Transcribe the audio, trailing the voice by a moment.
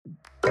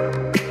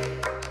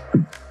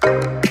Hey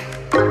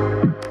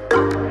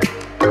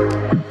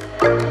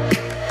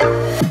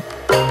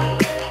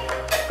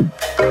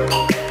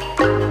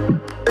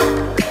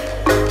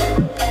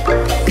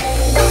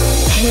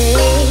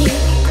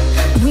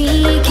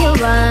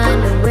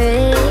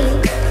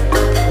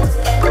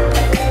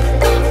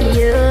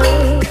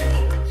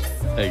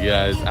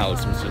guys,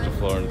 Alex from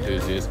Triplelaunchthrills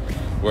enthusiast.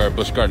 We're at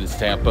Busch Gardens,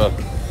 Tampa,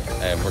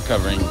 and we're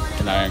covering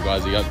an iron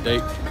gwazi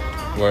update.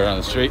 We're on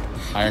the street.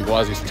 Iron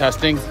gwazi's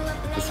testing.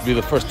 This will be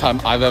the first time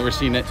I've ever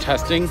seen it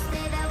testing.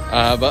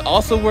 But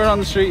also we're on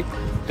the street.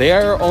 They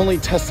are only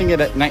testing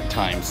it at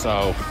nighttime,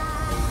 so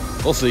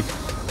we'll see.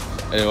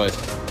 Anyways,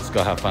 let's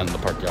go have fun in the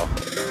park, y'all.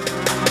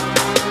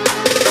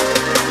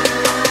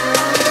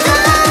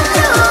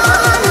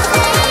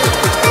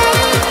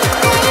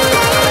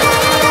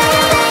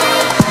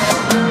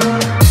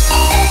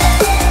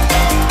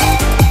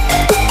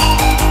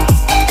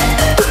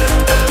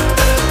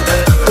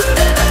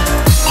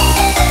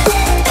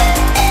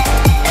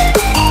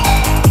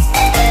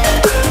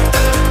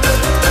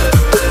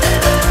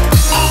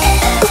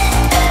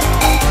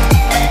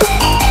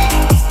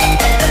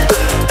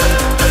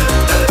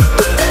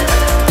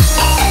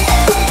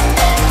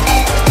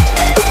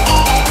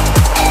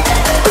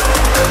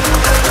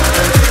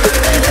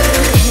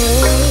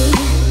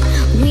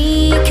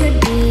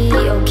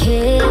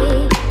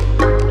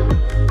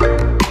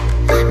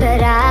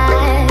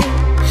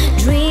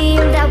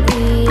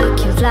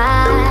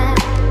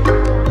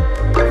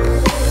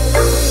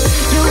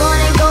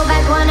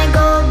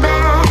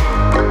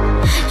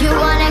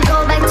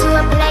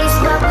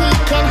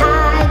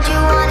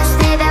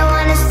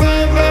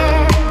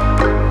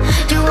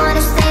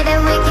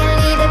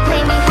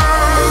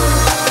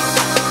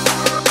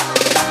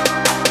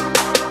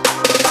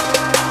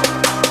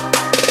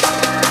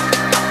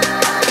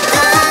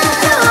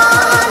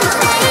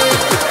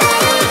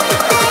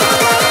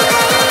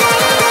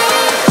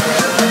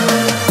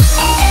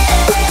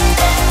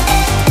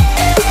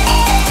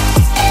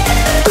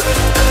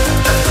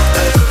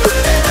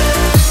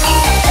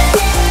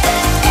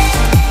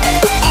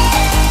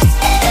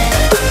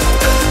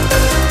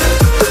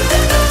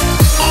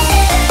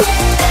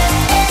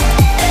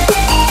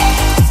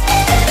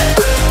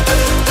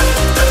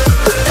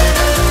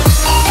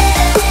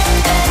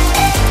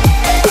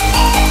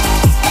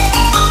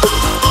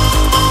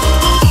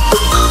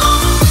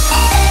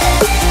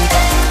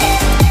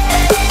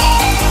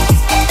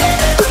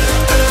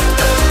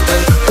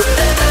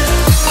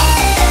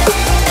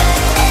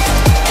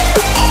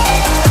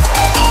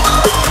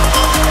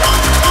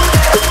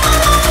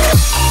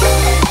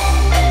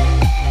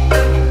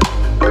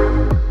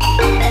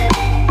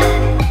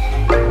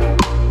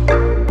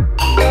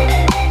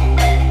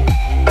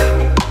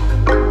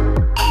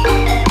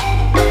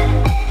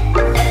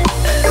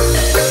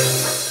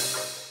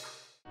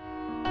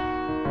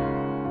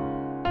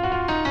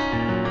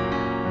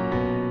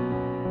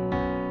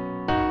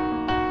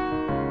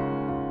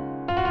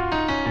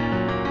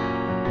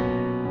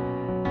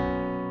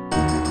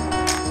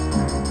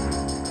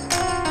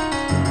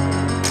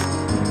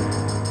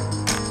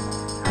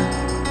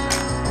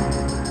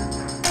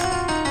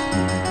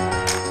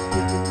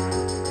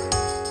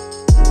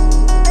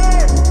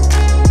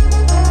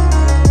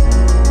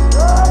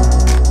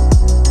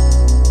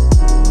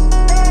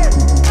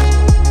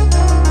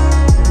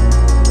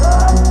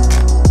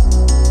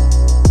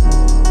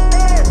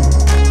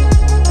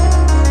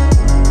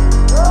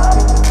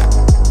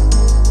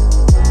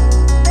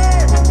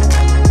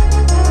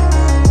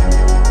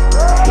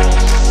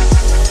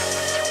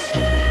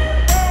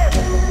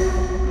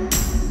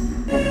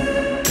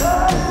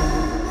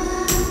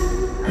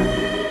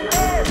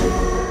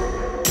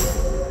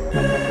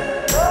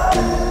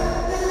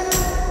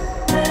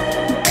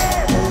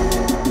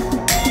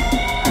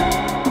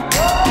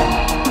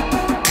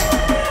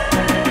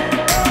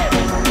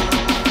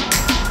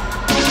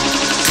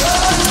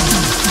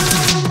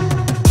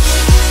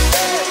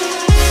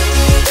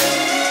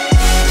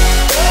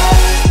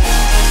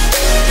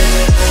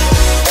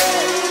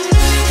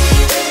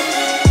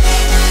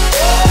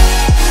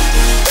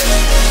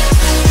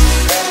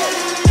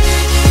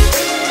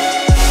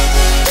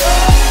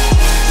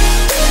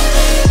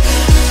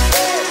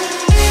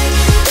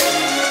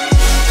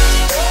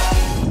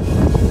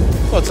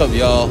 What's up,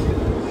 y'all?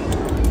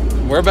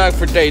 We're back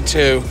for day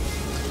 2.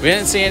 We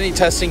didn't see any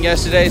testing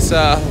yesterday,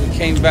 so we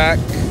came back.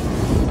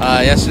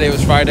 Yesterday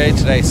was Friday,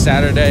 today's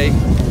Saturday.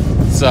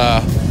 So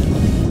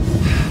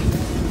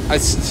I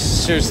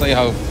seriously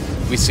hope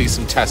we see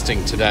some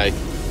testing today.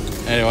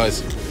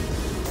 Anyways,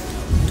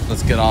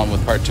 let's get on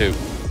with part 2.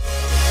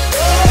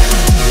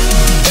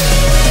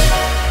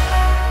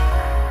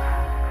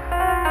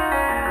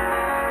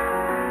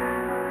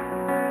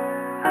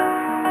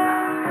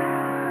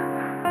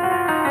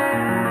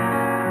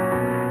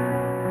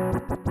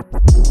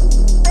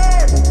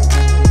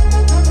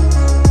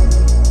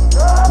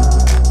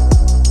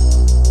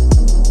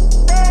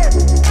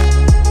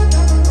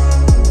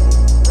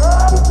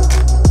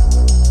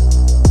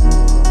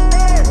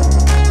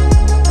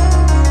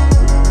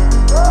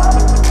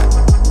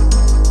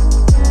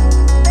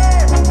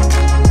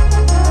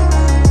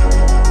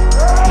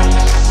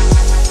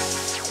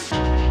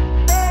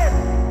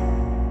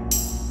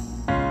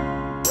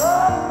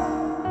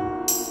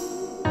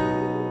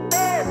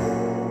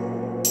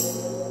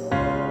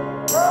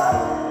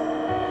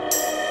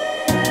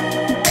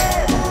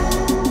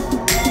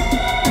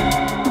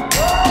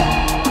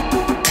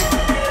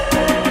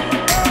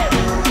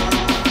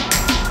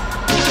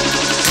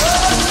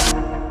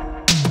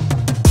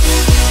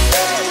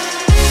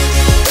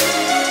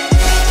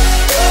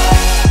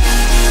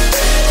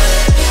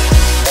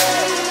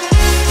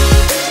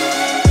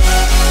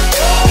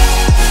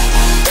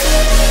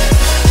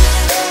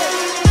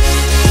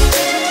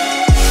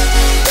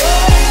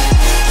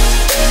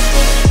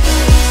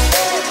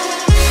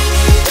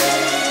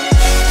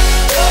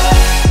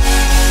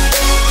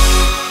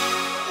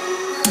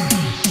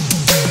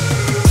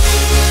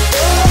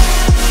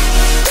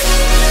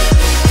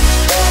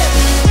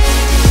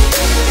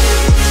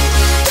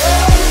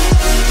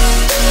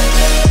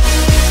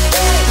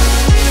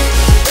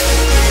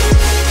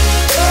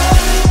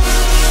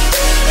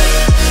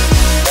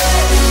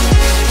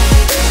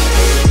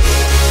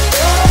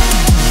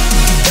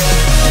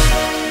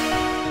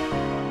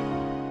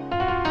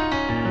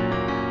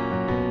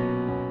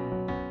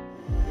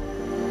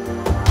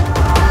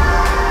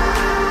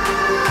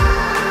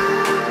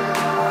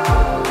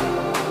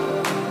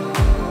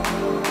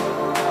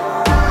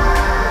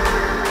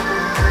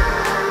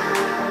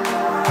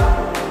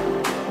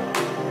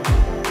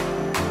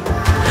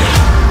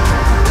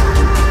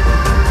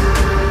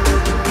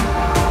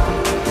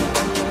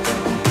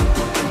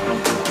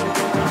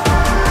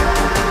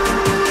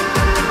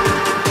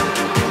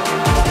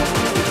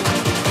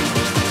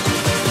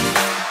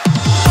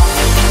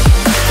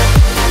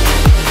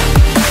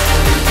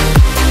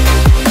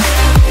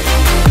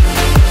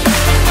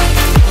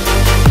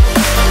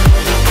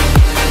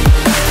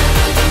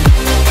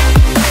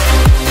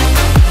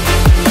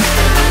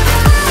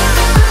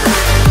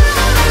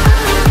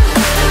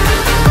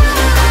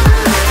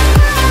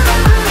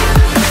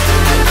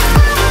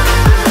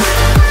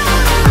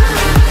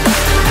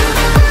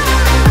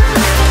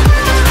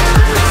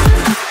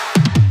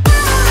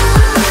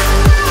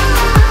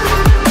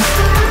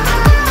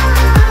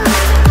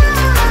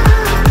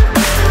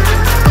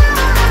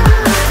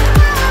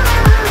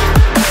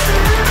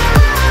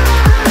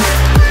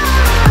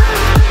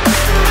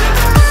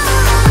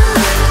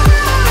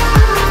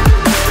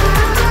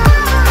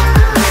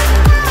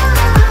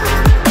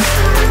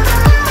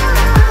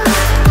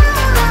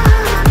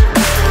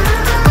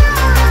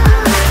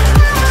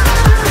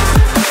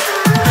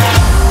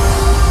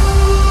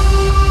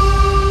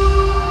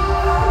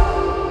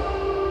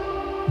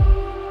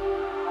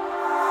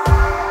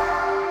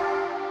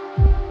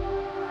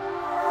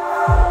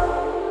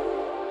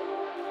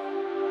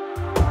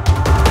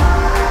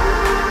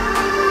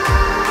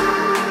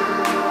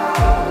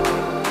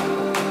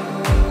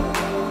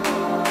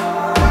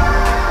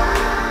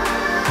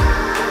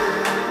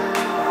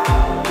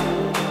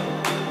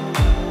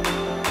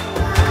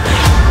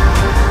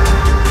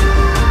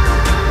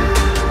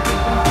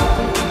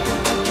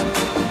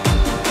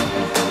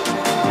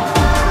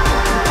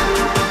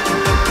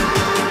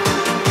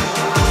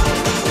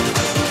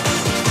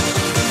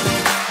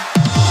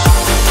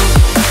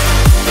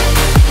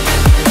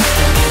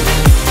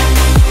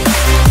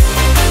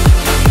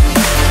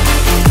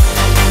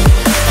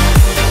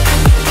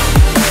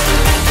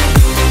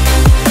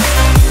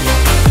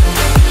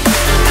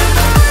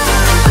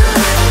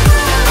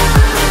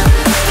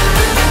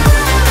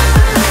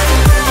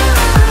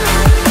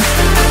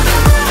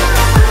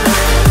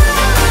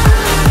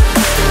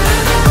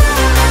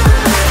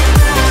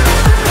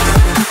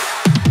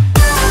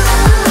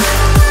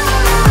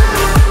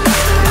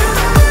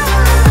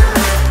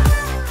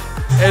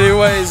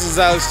 this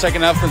is Alex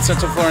checking out from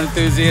Central Florida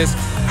Enthusiast.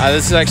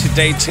 This is actually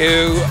day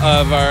 2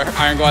 of our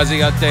Iron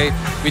Gwazi update.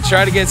 We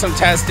try to get some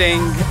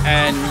testing,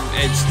 and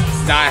it's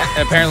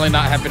apparently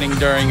not happening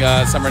during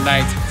summer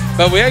nights.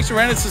 But we actually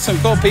ran into some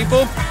cool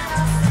people.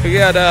 We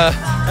got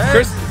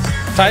Chris,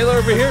 Tyler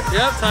over here.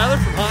 Yep, Tyler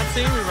from Haunt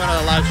Scene. We run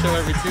a live show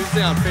every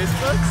Tuesday on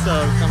Facebook,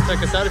 so come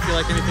check us out if you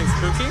like anything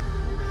spooky.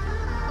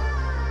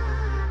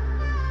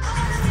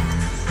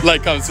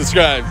 Like, comment,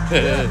 subscribe.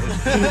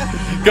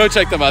 Go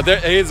check them out.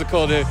 He's a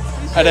cool dude.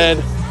 And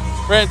then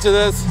ran into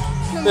this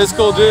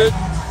cool dude,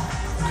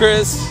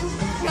 Chris.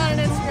 Got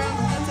an Instagram.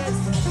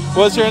 That's it.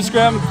 What's your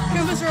Instagram?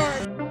 Kumba's Roar.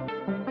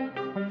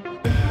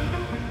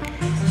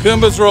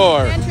 Kumba's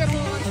Roar.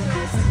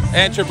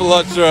 And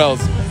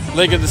Triplelaunchthrills.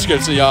 Link in the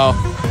description, y'all.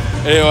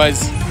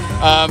 Anyways,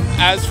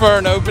 as for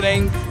an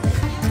opening,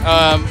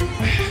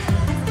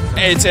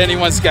 it's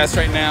anyone's guess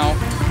right now.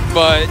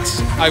 But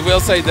I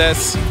will say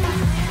this.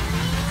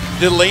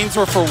 The lanes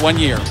were for 1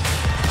 year.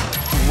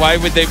 Why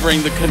would they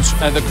bring the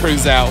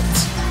crews out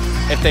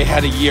if they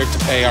had a year to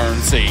pay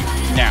RNC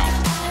now?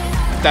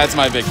 That's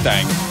my big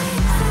thing.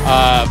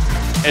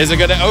 Is it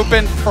gonna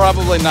open?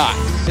 Probably not.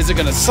 Is it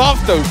gonna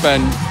soft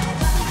open?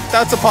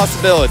 That's a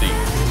possibility.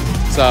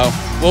 So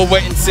we'll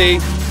wait and see.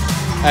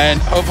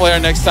 And hopefully our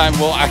next time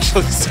we'll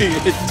actually see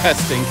it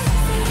testing.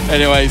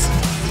 Anyways,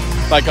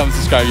 like, comment,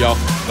 subscribe, y'all.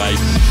 Bye.